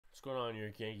What's going on,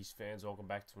 York Yankees fans? Welcome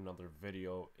back to another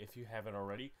video. If you haven't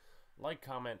already, like,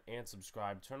 comment, and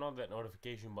subscribe. Turn on that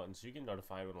notification button so you get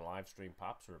notified when a live stream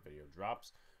pops or a video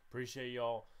drops. Appreciate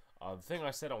y'all. The thing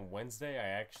I said on Wednesday, I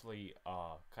actually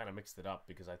kind of mixed it up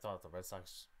because I thought the Red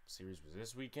Sox series was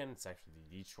this weekend. It's actually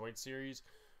the Detroit series.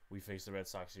 We face the Red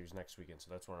Sox series next weekend, so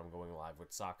that's when I'm going live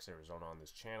with Sox Arizona on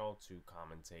this channel to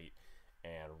commentate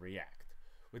and react.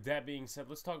 With that being said,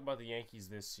 let's talk about the Yankees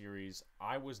this series.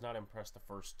 I was not impressed the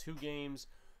first two games.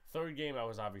 Third game, I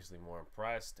was obviously more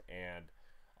impressed, and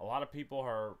a lot of people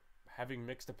are having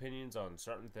mixed opinions on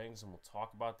certain things, and we'll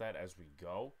talk about that as we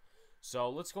go. So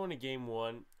let's go into game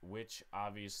one, which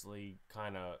obviously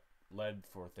kind of led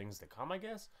for things to come, I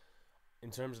guess,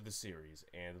 in terms of the series.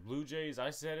 And the Blue Jays, I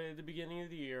said it at the beginning of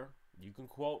the year. You can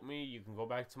quote me. You can go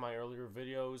back to my earlier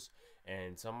videos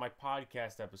and some of my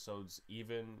podcast episodes,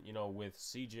 even, you know, with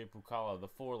CJ Pucala, the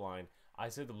 4-line. I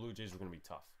said the Blue Jays were going to be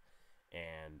tough.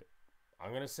 And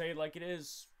I'm going to say it like it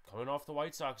is. Coming off the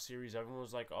White Sox series, everyone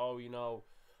was like, oh, you know,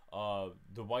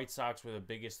 the White Sox were the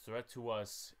biggest threat to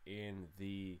us in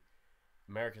the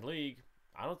American League.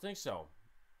 I don't think so.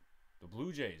 The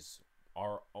Blue Jays,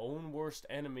 our own worst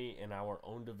enemy in our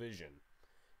own division.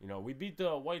 You know, we beat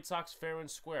the White Sox fair and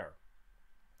square.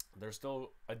 They're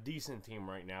still a decent team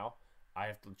right now. I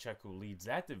have to check who leads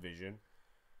that division.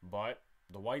 But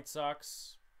the White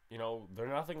Sox, you know, they're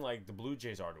nothing like the Blue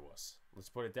Jays are to us. Let's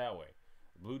put it that way.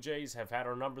 The Blue Jays have had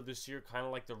our number this year, kind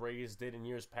of like the Rays did in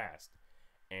years past.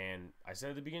 And I said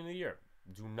at the beginning of the year,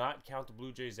 do not count the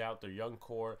Blue Jays out. Their young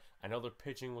core. I know their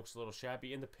pitching looks a little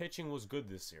shabby, and the pitching was good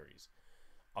this series.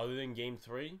 Other than Game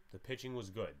 3, the pitching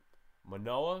was good.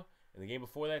 Manoah, and the game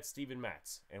before that, Steven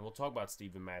Matz. And we'll talk about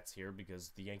Steven Matz here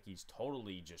because the Yankees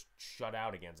totally just shut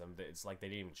out against them. It's like they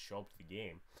didn't even show up to the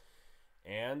game.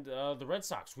 And the Red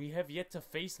Sox, we have yet to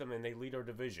face them, and they lead our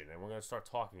division. And we're going to start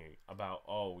talking about,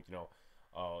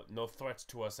 no threats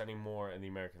to us anymore in the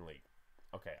American League.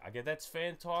 Okay, I get that's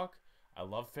fan talk. I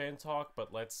love fan talk,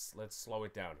 but let's slow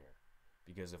it down here.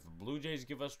 Because if the Blue Jays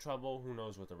give us trouble, who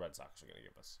knows what the Red Sox are going to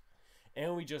give us.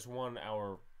 And we just won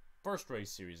our first race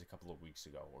series a couple of weeks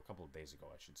ago, or a couple of days ago,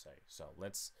 I should say. So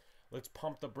let's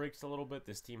pump the brakes a little bit.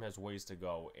 This team has ways to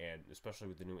go, and especially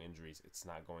with the new injuries, it's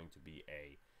not going to be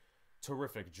a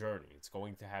terrific journey. It's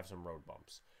going to have some road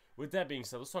bumps. With that being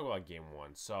said, let's talk about Game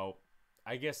 1. So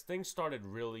I guess things started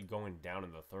really going down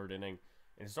in the third inning,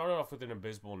 and it started off with an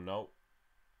abysmal note.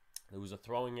 There was a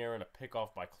throwing error and a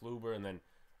pickoff by Kluber, and then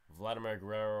Vladimir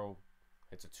Guerrero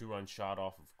hits a 2-run shot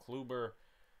off of Kluber.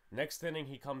 Next inning,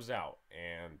 he comes out,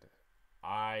 and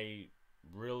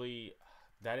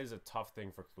that is a tough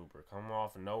thing for Kluber. Coming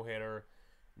off a no-hitter,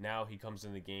 now he comes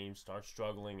in the game, starts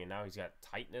struggling, and now he's got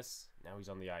tightness. Now he's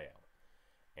on the IL.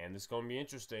 And it's going to be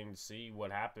interesting to see what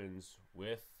happens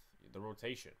with the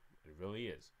rotation. It really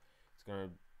is. It's going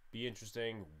to be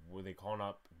interesting. Were they calling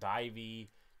up Divey? You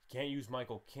can't use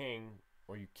Michael King,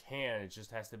 or you can. It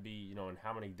just has to be, you know, in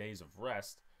how many days of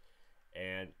rest.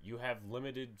 And you have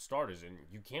limited starters, and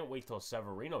you can't wait till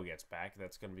Severino gets back.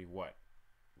 That's going to be, what,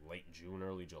 late June,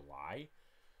 early July?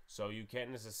 So you can't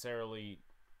necessarily,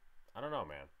 I don't know,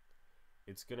 man.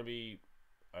 It's going to be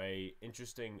a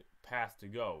interesting path to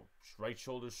go. Right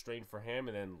shoulder strain for him,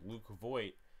 and then Luke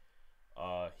Voit,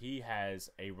 he has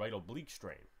a right oblique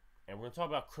strain. And we're going to talk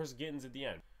about Chris Gittens at the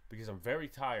end, because I'm very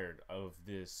tired of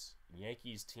this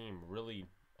Yankees team really,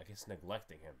 I guess,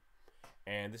 neglecting him.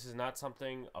 And this is not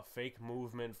something, a fake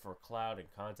movement for clout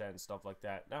and content and stuff like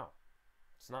that. No,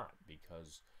 it's not.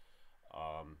 Because,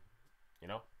 you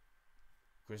know,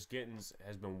 Chris Gittens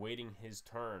has been waiting his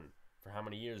turn for how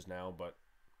many years now, but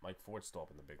Mike Fort's still up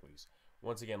in the big leagues.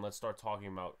 Once again, let's start talking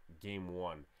about Game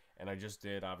 1. And I just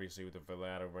did, obviously, with the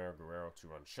Vladimir Guerrero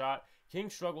 2-run shot.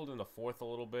 King struggled in the fourth a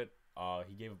little bit.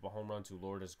 He gave up a home run to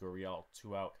Lourdes Gurriel,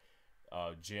 2-out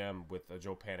jam with a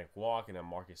Joe Panic walk and a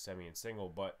Marcus Semien single,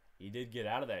 but he did get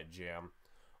out of that jam,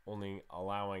 only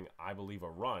allowing, I believe, a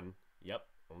run. Yep,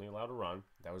 only allowed a run.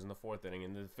 That was in the fourth inning.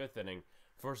 In the fifth inning,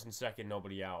 first and second,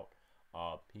 nobody out.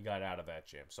 He got out of that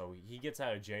jam. So he gets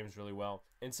out of jams really well.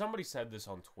 And somebody said this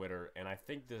on Twitter, and I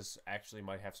think this actually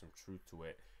might have some truth to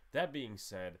it. That being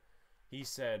said, he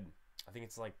said, I think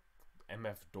it's like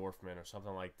MF Dorfman or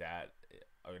something like that,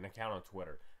 an account on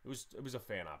Twitter. It was a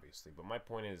fan, obviously, but my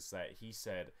point is that he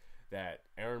said that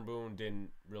Aaron Boone didn't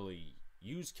really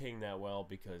use King that well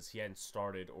because he hadn't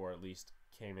started, or at least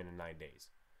came in 9 days.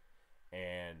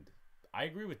 And I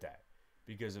agree with that,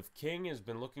 because if King has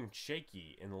been looking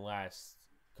shaky in the last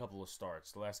couple of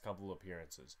starts, the last couple of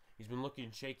appearances, he's been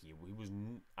looking shaky.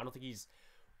 I don't think he's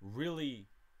really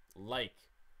like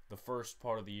the first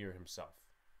part of the year himself,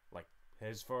 like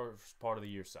his first part of the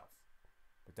year self.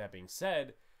 With that being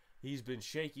said, he's been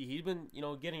shaky. He's been,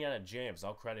 getting out of jams.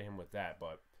 I'll credit him with that.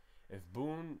 But if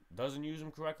Boone doesn't use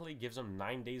him correctly, gives him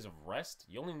 9 days of rest,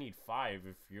 you only need 5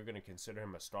 if you're going to consider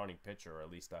him a starting pitcher, or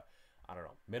at least a, I don't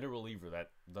know, middle reliever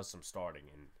that does some starting.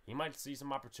 And he might see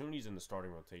some opportunities in the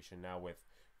starting rotation now with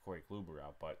Corey Kluber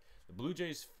out. But the Blue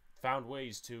Jays found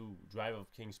ways to drive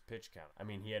up King's pitch count. I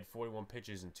mean, he had 41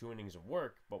 pitches and 2 innings of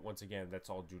work, but once again, that's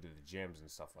all due to the jams and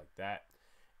stuff like that.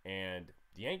 And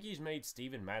the Yankees made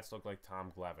Steven Matz look like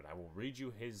Tom Glavine. I will read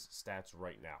you his stats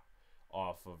right now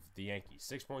off of the Yankees.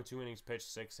 6.2 innings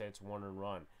pitched, 6 hits, 1 earned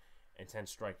run, and 10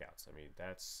 strikeouts. I mean,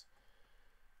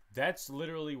 that's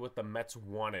literally what the Mets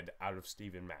wanted out of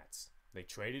Steven Matz. They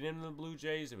traded him to the Blue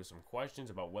Jays. There was some questions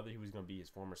about whether he was going to be his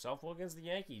former self. Well, against the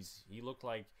Yankees, he looked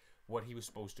like what he was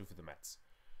supposed to for the Mets.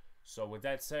 So with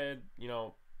that said,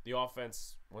 the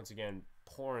offense, once again,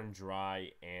 poor and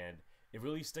dry, and it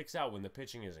really sticks out when the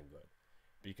pitching isn't good.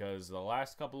 Because the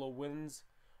last couple of wins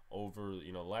over,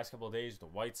 the last couple of days, the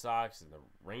White Sox and the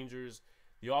Rangers,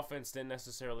 the offense didn't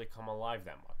necessarily come alive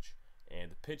that much.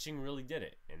 And the pitching really did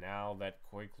it. And now that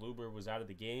Corey Kluber was out of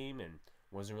the game and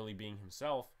wasn't really being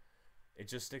himself, it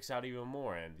just sticks out even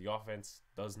more. And the offense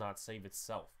does not save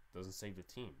itself, doesn't save the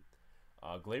team.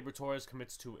 Gleyber Torres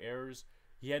commits 2 errors.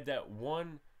 He had that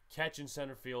one catch in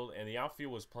center field, and the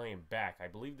outfield was playing back. I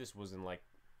believe this was in, I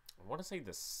want to say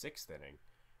the 6th inning.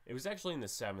 It was actually in the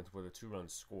 7th where the 2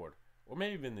 runs scored. Or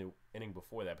maybe even the inning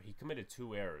before that, but he committed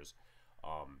 2 errors.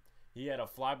 He had a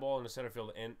fly ball in the center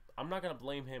field, and I'm not going to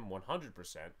blame him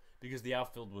 100% because the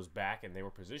outfield was back and they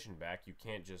were positioned back. You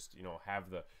can't just,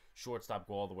 have the shortstop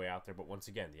go all the way out there, but once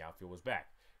again, the outfield was back.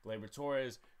 Gleyber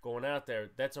Torres going out there,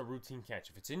 that's a routine catch.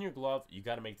 If it's in your glove, you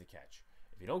got to make the catch.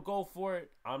 If you don't go for it,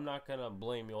 I'm not going to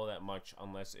blame you all that much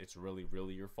unless it's really,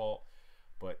 really your fault.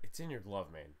 But it's in your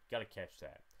glove, man. Got to catch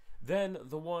that. Then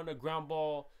a ground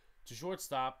ball to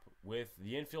shortstop with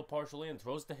the infield partially in,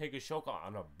 throws to Higashioka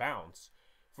on a bounce.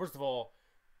 First of all,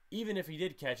 even if he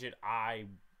did catch it, I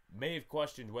may have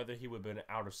questioned whether he would have been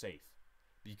out or safe.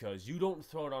 Because you don't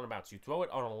throw it on a bounce. You throw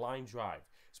it on a line drive.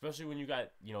 Especially when you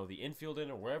got, the infield in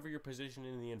or wherever you're positioned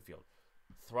in the infield.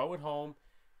 Throw it home.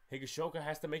 Higashioka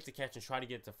has to make the catch and try to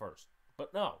get to first.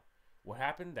 But no. What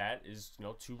happened, that is,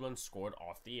 2 runs scored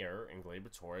off the error. And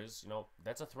Gleyber Torres,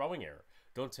 that's a throwing error.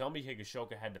 Don't tell me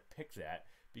Higashioka had to pick that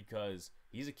because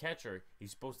he's a catcher.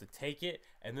 He's supposed to take it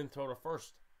and then throw to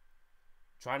first.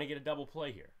 Trying to get a double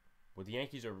play here. What the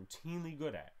Yankees are routinely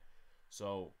good at.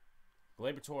 So,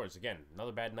 Gleyber Torres, again,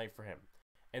 another bad night for him.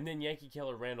 And then Yankee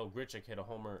killer Randall Grichuk hit a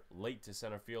homer late to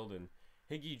center field, and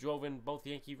Higgy drove in both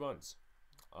Yankee runs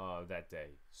that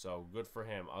day. So good for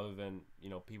him. Other than,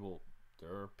 there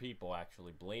are people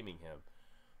actually blaming him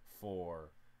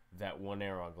for that one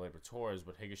error on Gleyber Torres,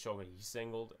 but Higashioka, he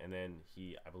singled, and then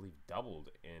he, I believe, doubled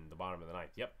in the bottom of the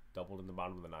 9th. Yep, doubled in the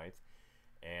bottom of the 9th.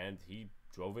 And he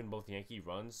drove in both Yankee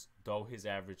runs, though his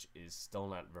average is still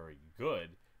not very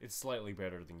good. It's slightly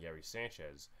better than Gary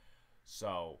Sanchez.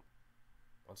 So,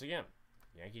 once again,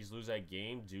 Yankees lose that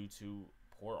game due to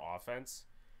poor offense.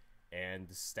 And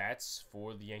the stats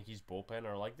for the Yankees bullpen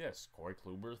are like this. Corey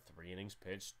Kluber, 3 innings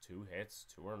pitched, 2 hits,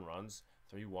 2 earned runs,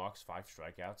 3 walks, 5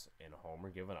 strikeouts, and a homer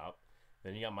given up.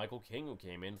 Then you got Michael King, who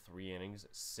came in 3 innings,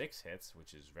 6 hits,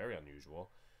 which is very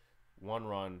unusual. 1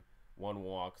 run, 1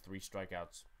 walk, 3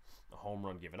 strikeouts, a home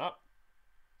run given up.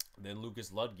 Then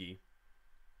Lucas Ludge,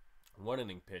 1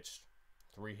 inning pitched,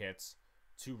 3 hits,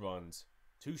 2 runs,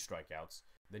 2 strikeouts.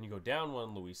 Then you go down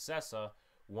 1, Luis Cessa,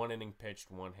 1 inning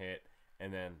pitched, 1 hit.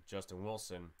 And then Justin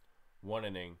Wilson, 1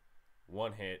 inning,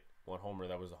 1 hit, 1 homer.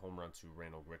 That was a home run to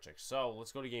Randall Grichuk. So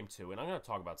let's go to game 2. And I'm going to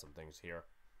talk about some things here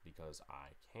because I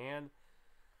can.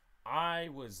 I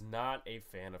was not a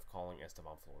fan of calling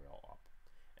Esteban Florial up.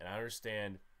 And I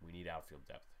understand we need outfield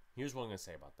depth. Here's what I'm going to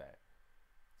say about that.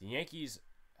 The Yankees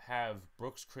have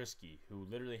Brooks Kriske, who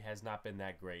literally has not been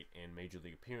that great in Major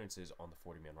League appearances on the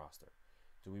 40-man roster.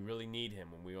 Do we really need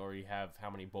him when we already have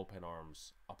how many bullpen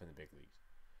arms up in the big leagues?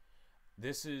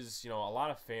 This is, a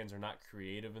lot of fans are not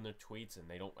creative in their tweets and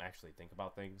they don't actually think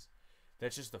about things.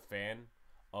 That's just a fan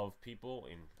of people,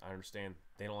 and I understand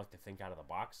they don't like to think out of the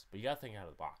box, but you got to think out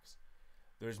of the box.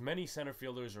 There's many center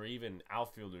fielders or even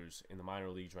outfielders in the minor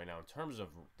leagues right now in terms of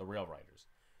the rail riders.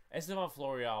 Esteban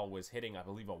Florial was hitting, I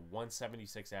believe, a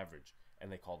 176 average,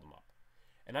 and they called him up.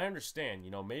 And I understand,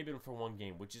 maybe for 1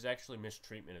 game, which is actually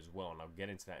mistreatment as well, and I'll get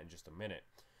into that in just a minute.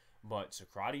 But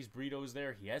Socrates Brito's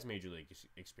there. He has Major League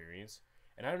experience.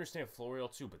 And I understand Florial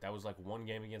too, but that was like 1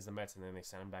 game against the Mets, and then they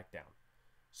sent him back down.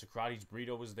 Socrates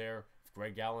Brito was there. If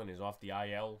Greg Allen is off the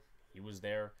IL, he was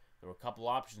there. There were a couple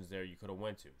options there you could have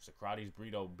went to. Socrates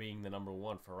Brito being the number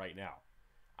 1 for right now.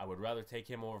 I would rather take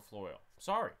him over Florial.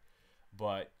 Sorry.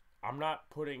 But I'm not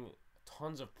putting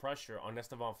tons of pressure on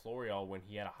Estevan Florial when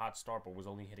he had a hot start but was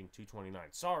only hitting 229.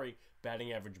 Sorry,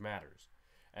 batting average matters.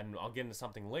 And I'll get into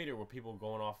something later where people are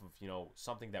going off of,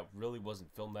 something that really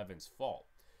wasn't Phil Nevin's fault.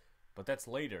 But that's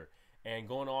later. And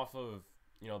going off of,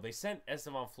 they sent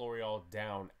Estevan Florial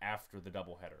down after the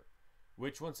doubleheader,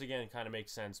 which once again kind of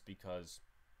makes sense because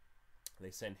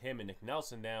they sent him and Nick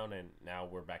Nelson down, and now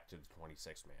we're back to the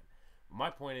 26th man. My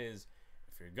point is,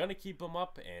 if you're going to keep him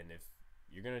up, and if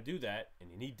you're going to do that,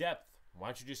 and you need depth, why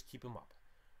don't you just keep him up?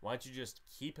 Why don't you just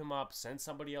keep him up, send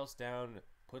somebody else down,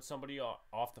 put somebody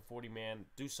off the 40-man,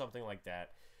 do something like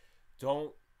that.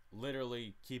 Don't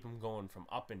literally keep him going from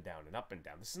up and down and up and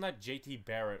down. This is not JT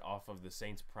Barrett off of the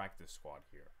Saints practice squad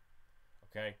here.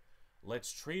 Okay?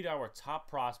 Let's treat our top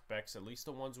prospects, at least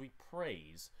the ones we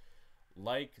praise,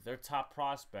 like they're top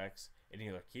prospects, and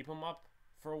either keep them up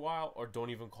for a while or don't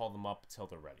even call them up till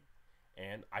they're ready.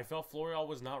 And I felt Florial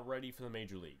was not ready for the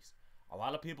major leagues. A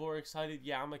lot of people are excited.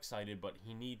 Yeah, I'm excited, but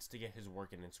he needs to get his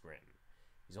work in Scranton.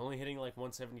 He's only hitting like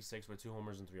 176 with 2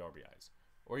 homers and 3 RBIs.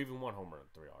 Or even 1 homer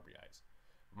and 3 RBIs.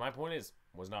 My point is,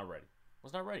 was not ready.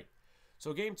 Was not ready.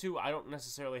 So game 2, I don't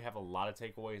necessarily have a lot of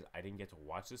takeaways. I didn't get to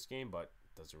watch this game, but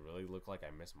does it really look like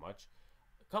I missed much?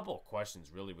 A couple of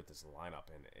questions really with this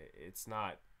lineup, and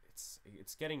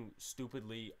it's getting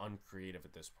stupidly uncreative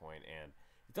at this point, and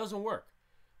it doesn't work.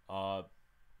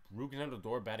 Rugen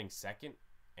Odor batting second,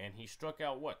 and he struck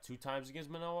out, 2 times against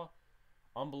Manoah?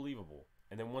 Unbelievable.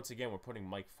 And then once again, we're putting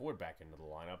Mike Ford back into the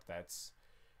lineup. That's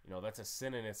a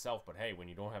sin in itself. But hey, when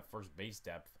you don't have first base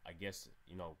depth, I guess,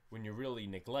 when you really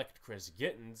neglect Chris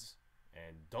Gittens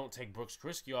and don't take Brooks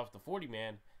Kriske off the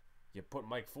 40-man, you put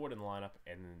Mike Ford in the lineup,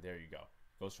 and then there you go.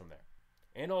 Goes from there.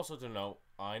 And also to note,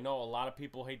 I know a lot of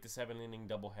people hate the 7-inning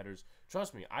doubleheaders.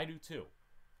 Trust me, I do too.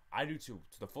 I do too,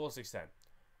 to the fullest extent.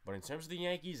 But in terms of the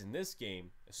Yankees in this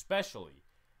game, especially,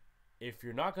 if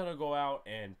you're not going to go out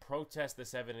and protest the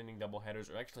 7-inning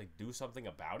doubleheaders or actually do something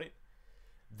about it,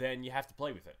 then you have to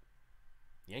play with it.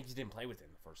 The Yankees didn't play with it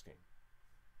in the first game.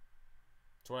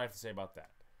 That's what I have to say about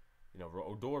that.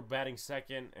 Odor batting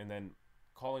second and then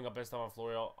calling up Estevan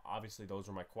Florial. Obviously, those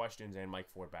were my questions, and Mike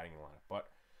Ford batting in the lineup. But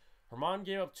Herman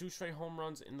gave up 2 straight home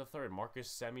runs in the third. Marcus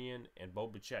Semien and Bo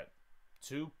Bichette.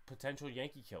 2 potential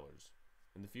Yankee killers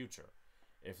in the future.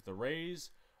 If the Rays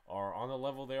are on the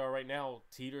level they are right now,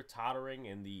 teeter-tottering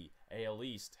in the AL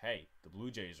East, hey, the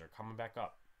Blue Jays are coming back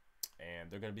up.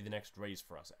 And they're going to be the next Rays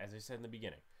for us, as I said in the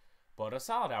beginning. But a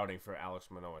solid outing for Alex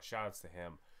Manoah. Shout-outs to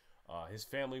him. His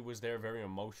family was there, very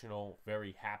emotional,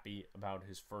 very happy about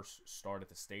his first start at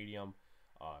the stadium.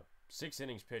 6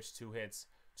 innings pitched, 2 hits,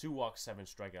 2 walks, 7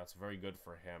 strikeouts. Very good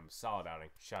for him. Solid outing.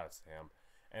 Shout-outs to him.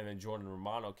 And then Jordan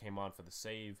Romano came on for the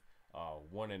save.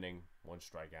 1 inning, 1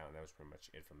 strikeout, and that was pretty much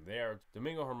it from there.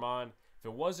 Domingo Germán, if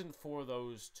it wasn't for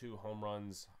those 2 home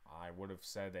runs, I would have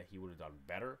said that he would have done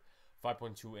better.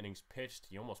 5.2 innings pitched.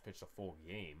 He almost pitched a full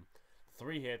game.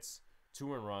 3 hits,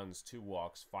 2 earned runs, 2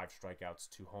 walks, 5 strikeouts,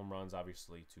 2 home runs,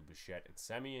 obviously, to Bichette and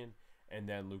Semien. And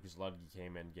then Lucas Ludge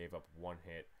came in, gave up 1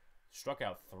 hit, struck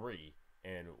out 3,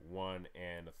 and 1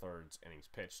 1/3 innings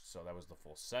pitched. So that was the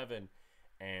full 7.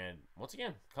 And once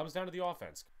again, comes down to the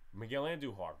offense. Miguel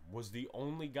Andujar was the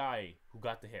only guy who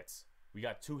got the hits. We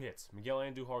got 2 hits. Miguel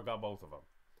Andujar got both of them.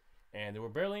 And there were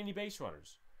barely any base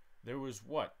runners. There was,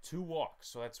 2 walks.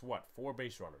 So that's, 4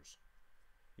 base runners.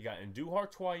 You got Andujar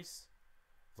twice,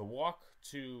 the walk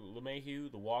to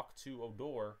LeMahieu, the walk to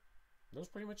Odor. That was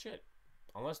pretty much it.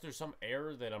 Unless there's some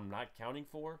error that I'm not counting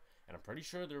for, and I'm pretty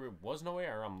sure there was no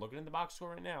error. I'm looking in the box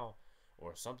score right now.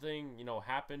 Or something,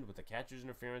 happened with the catcher's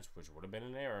interference, which would have been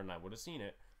an error, and I would have seen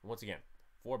it. Once again,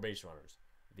 4 base runners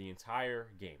the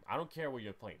entire game. I don't care whether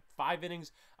you're playing 5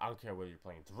 innings. I don't care whether you're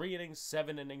playing 3 innings,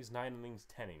 7 innings, 9 innings,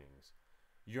 10 innings.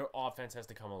 Your offense has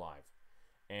to come alive.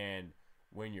 And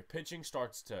when your pitching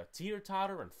starts to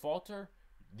teeter-totter and falter,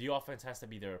 the offense has to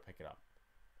be there to pick it up.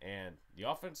 And the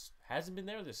offense hasn't been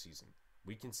there this season.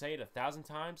 We can say it 1,000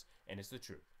 times, and it's the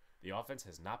truth. The offense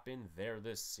has not been there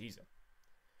this season.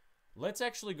 Let's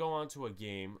actually go on to a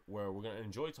game where we're going to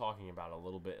enjoy talking about a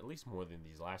little bit, at least more than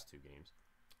these last 2 games.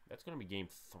 That's going to be game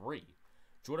 3.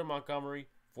 Jordan Montgomery,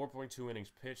 4.2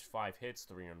 innings pitched, 5 hits,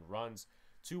 3 earned runs,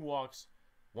 2 walks,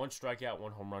 1 strikeout,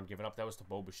 1 home run given up. That was to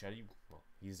Bo Bichette. Well,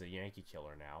 he's a Yankee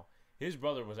killer now. His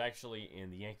brother was actually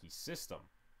in the Yankee system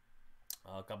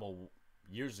a couple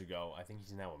years ago. I think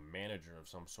he's now a manager of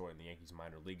some sort in the Yankees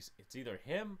minor leagues. It's either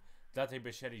him, Dante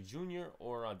Bichetti Jr.,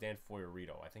 or Dan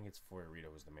Fiorito. I think it's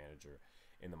Fiorito who's the manager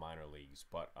in the minor leagues.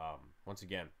 But once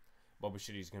again, Bo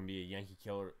Bichetti is going to be a Yankee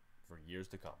killer for years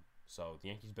to come. So the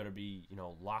Yankees better be,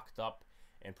 locked up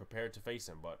and prepared to face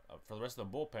him. But for the rest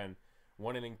of the bullpen,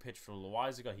 1 inning pitch for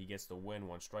Loizaga. He gets the win.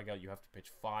 1 strikeout. You have to pitch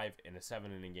 5 in a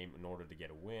 7-inning game in order to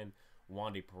get a win.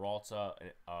 Wandy Peralta,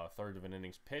 a third of an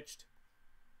innings pitched.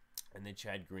 And then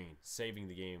Chad Green saving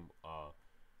the game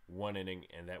 1 inning,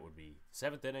 and that would be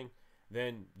 7th inning.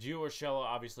 Then Gio Urshela,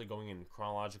 obviously going in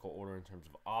chronological order in terms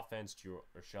of offense. Gio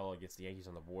Urshela gets the Yankees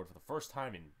on the board for the first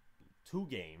time in 2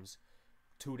 games.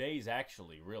 2 days,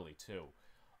 actually, really, too.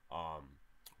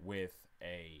 With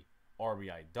a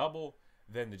RBI double.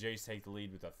 Then the Jays take the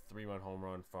lead with a 3-run home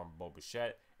run from Bo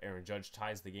Bichette. Aaron Judge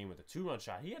ties the game with a 2-run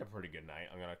shot. He had a pretty good night.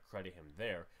 I'm going to credit him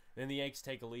there. Then the Yankees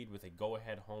take a lead with a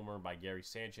go-ahead homer by Gary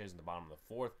Sanchez in the bottom of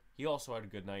the 4th. He also had a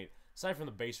good night. Aside from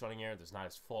the base running error, that's not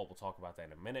his fault. We'll talk about that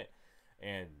in a minute.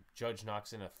 And Judge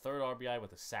knocks in a 3rd RBI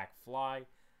with a sac fly.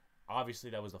 Obviously,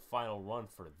 that was the final run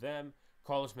for them.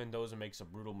 Carlos Mendoza makes a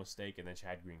brutal mistake, and then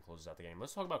Chad Green closes out the game.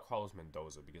 Let's talk about Carlos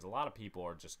Mendoza, because a lot of people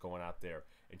are just going out there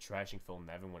and trashing Phil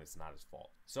Nevin when it's not his fault.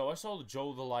 So I saw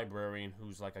Joe the Librarian,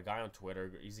 who's like a guy on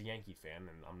Twitter. He's a Yankee fan,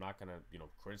 and I'm not going to,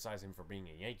 criticize him for being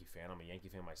a Yankee fan. I'm a Yankee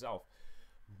fan myself.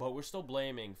 But we're still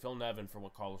blaming Phil Nevin for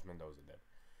what Carlos Mendoza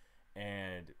did.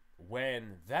 And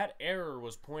when that error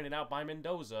was pointed out by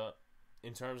Mendoza,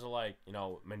 in terms of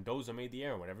Mendoza made the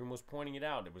error, when everyone was pointing it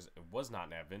out, it was not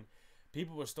Nevin.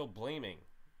 People were still blaming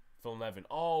Phil Nevin.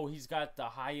 Oh, he's got the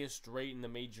highest rate in the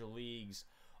major leagues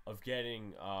of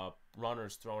getting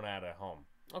runners thrown out at home.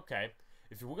 Okay,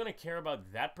 if we're going to care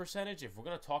about that percentage, if we're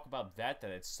going to talk about that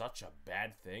it's such a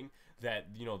bad thing, that,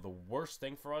 the worst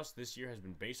thing for us this year has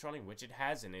been base running, which it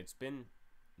hasn't. It's been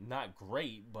not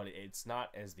great, but it's not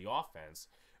as the offense.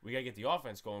 We got to get the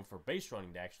offense going for base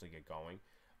running to actually get going.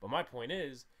 But my point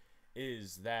is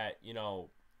that,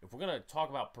 if we're going to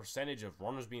talk about percentage of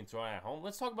runners being thrown at home,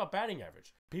 let's talk about batting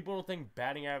average. People don't think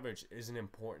batting average is an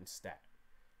important stat.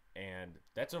 And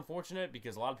that's unfortunate,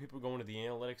 because a lot of people are going to the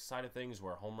analytics side of things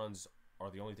where home runs are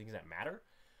the only things that matter.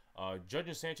 Judge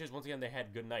and Sanchez, once again, they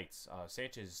had good nights.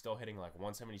 Sanchez is still hitting like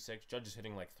 176. Judge is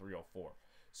hitting like 304.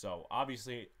 So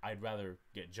obviously, I'd rather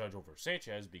get Judge over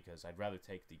Sanchez, because I'd rather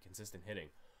take the consistent hitting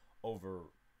over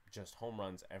just home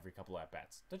runs every couple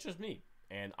at-bats. That's just me.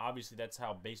 And obviously, that's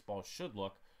how baseball should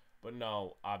look. But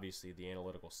no, obviously, the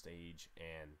analytical stage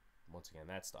and, once again,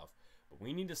 that stuff. But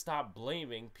we need to stop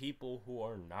blaming people who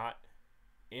are not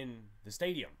in the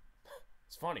stadium.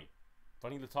 It's funny.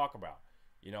 Funny to talk about.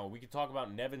 We could talk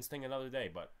about Nevin's thing another day,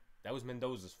 but that was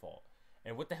Mendoza's fault.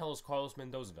 And what the hell has Carlos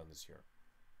Mendoza done this year?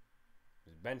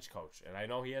 He's bench coach. And I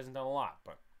know he hasn't done a lot,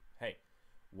 but hey,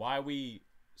 why are we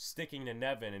sticking to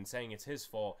Nevin and saying it's his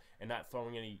fault and not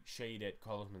throwing any shade at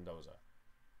Carlos Mendoza?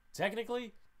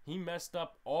 Technically, he messed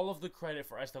up all of the credit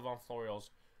for Estevan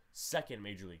Florial's 2nd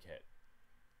major league hit.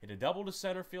 Hit a double to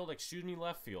center field,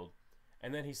 left field,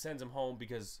 and then he sends him home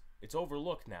because it's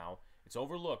overlooked now. It's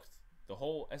overlooked. The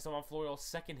whole Estevan Florial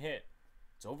 2nd hit,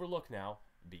 it's overlooked now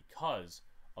because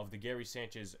of the Gary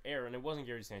Sanchez error. And it wasn't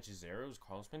Gary Sanchez's error, it was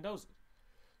Carlos Mendoza's.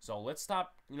 So let's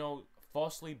stop,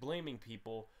 falsely blaming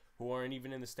people who aren't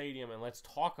even in the stadium, and let's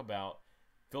talk about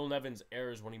Phil Nevin's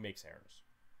errors when he makes errors.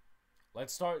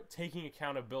 Let's start taking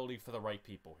accountability for the right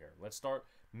people here. Let's start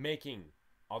making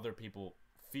other people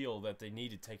feel that they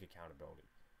need to take accountability.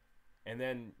 And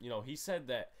then, he said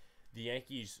that the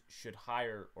Yankees should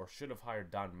have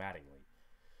hired Don Mattingly.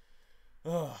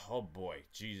 Oh boy,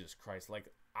 Jesus Christ.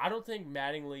 I don't think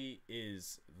Mattingly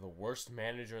is the worst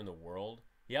manager in the world.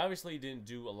 He obviously didn't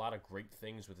do a lot of great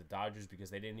things with the Dodgers because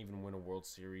they didn't even win a World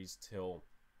Series till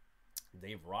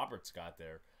Dave Roberts got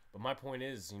there. But my point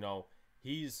is,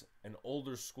 he's an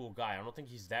older school guy. I don't think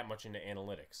he's that much into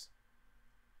analytics.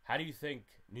 How do you think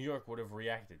New York would have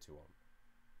reacted to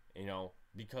him?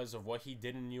 Because of what he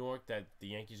did in New York, that the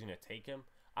Yankees are going to take him?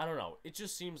 I don't know. It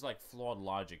just seems like flawed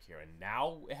logic here. And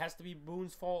now it has to be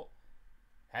Boone's fault.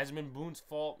 Hasn't been Boone's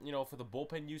fault, for the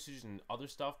bullpen usage and other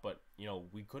stuff. But,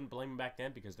 we couldn't blame him back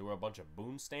then because there were a bunch of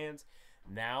Boone stands.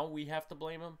 Now we have to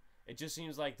blame him. It just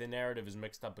seems like the narrative is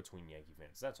mixed up between Yankee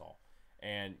fans. That's all.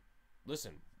 And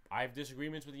listen, I have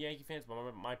disagreements with the Yankee fans, but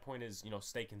my point is,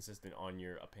 stay consistent on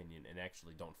your opinion and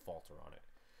actually don't falter on it.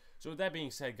 So with that being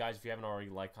said, guys, if you haven't already,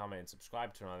 like, comment, and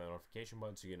subscribe, turn on the notification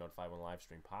button so you get notified when a live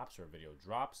stream pops or a video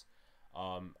drops.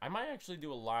 I might actually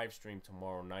do a live stream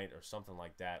tomorrow night or something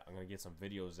like that. I'm going to get some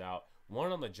videos out.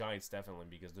 One on the Giants, definitely,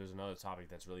 because there's another topic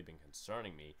that's really been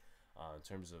concerning me in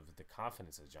terms of the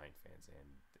confidence of Giant fans. And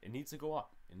it needs to go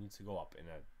up. It needs to go up in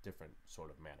a different sort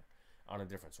of manner, on a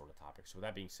different sort of topic. So with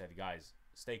that being said, guys,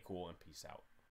 stay cool and peace out.